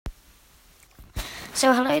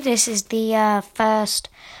So hello, this is the first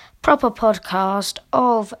proper podcast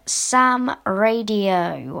of Sam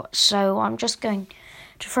Radio. So I'm just going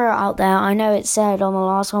to throw it out there. I know it said on the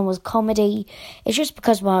last one was comedy. It's just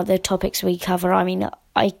because one of the topics we cover, I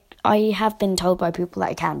have been told by people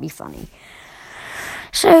that it can be funny.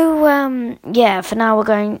 So, for now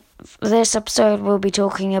for this episode we'll be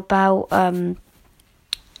talking about the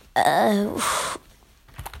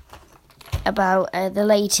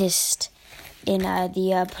latest in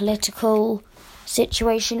the political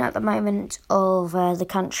situation at the moment of the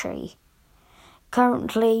country.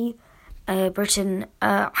 Currently, Britain's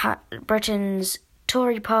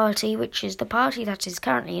Tory party, which is the party that is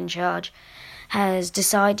currently in charge, has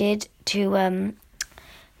decided to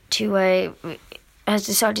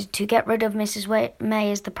get rid of Mrs.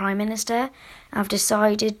 May as the Prime Minister. Have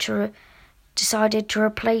decided to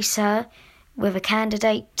replace her with a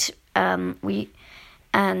candidate.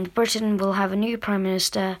 And Britain will have a new Prime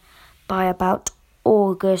Minister by about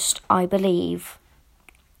August, I believe.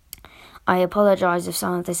 I apologise if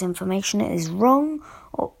some of this information is wrong,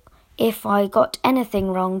 or if I got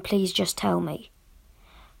anything wrong, please just tell me.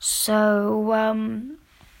 So,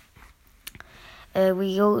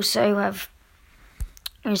 we also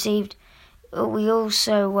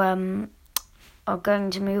are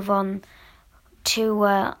going to move on to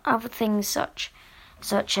other things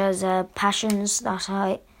such as passions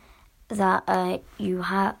that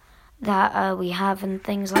we have and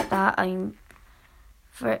things like that.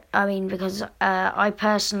 Because I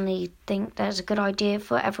personally think there's a good idea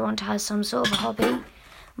for everyone to have some sort of a hobby.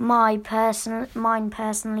 Mine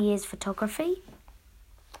personally is photography.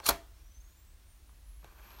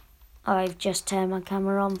 I've just turned my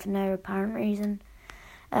camera on for no apparent reason,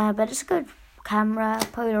 but it's a good camera,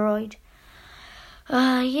 Polaroid.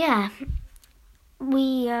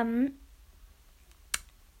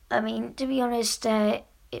 To be honest,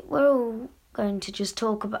 we're all going to just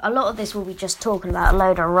talk about... A lot of this will be just talking about a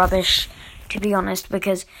load of rubbish, to be honest,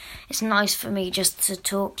 because it's nice for me just to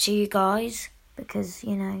talk to you guys, because,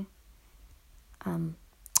 I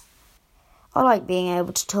like being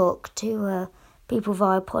able to talk to people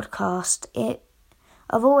via podcast.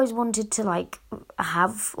 I've always wanted to,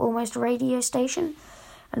 have almost a radio station.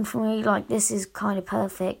 And for me, this is kind of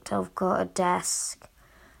perfect. I've got a desk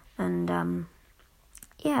and,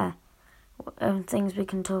 things we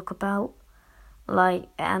can talk about. I'm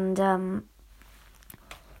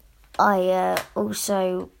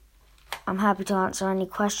happy to answer any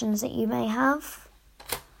questions that you may have.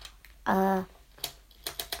 I'm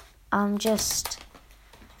just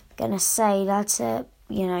gonna say that,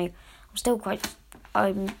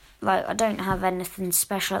 I don't have anything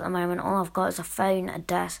special at the moment. All I've got is a phone, a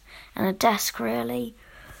desk, really,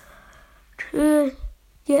 to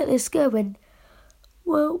get this going.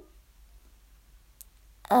 Well,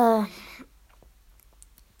 and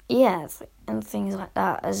things like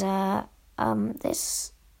that. As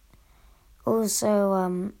this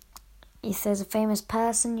also, if there's a famous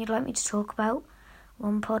person you'd like me to talk about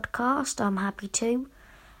on podcast, I'm happy to.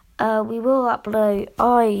 I will upload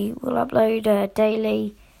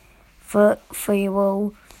daily for you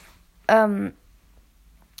all. I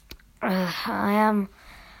am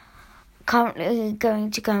currently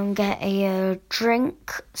going to go and get a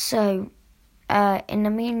drink, so in the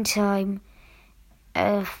meantime,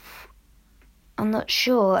 I'm not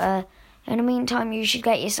sure. In the meantime, you should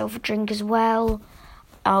get yourself a drink as well.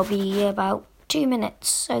 I'll be here about 2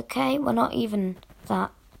 minutes, okay? Well, not even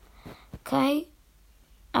that, okay?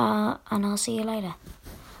 And I'll see you later.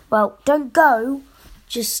 Well, don't go,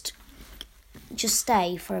 just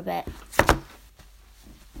stay for a bit.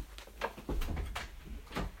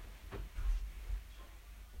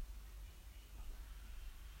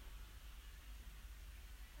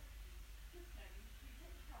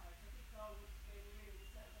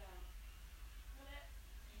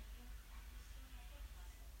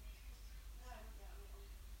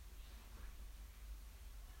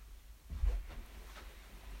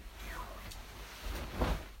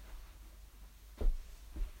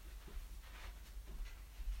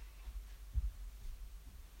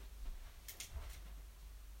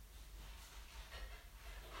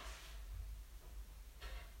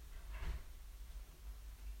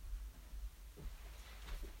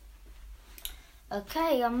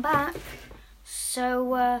 Okay, I'm back.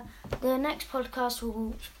 So the next podcast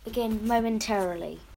will begin momentarily.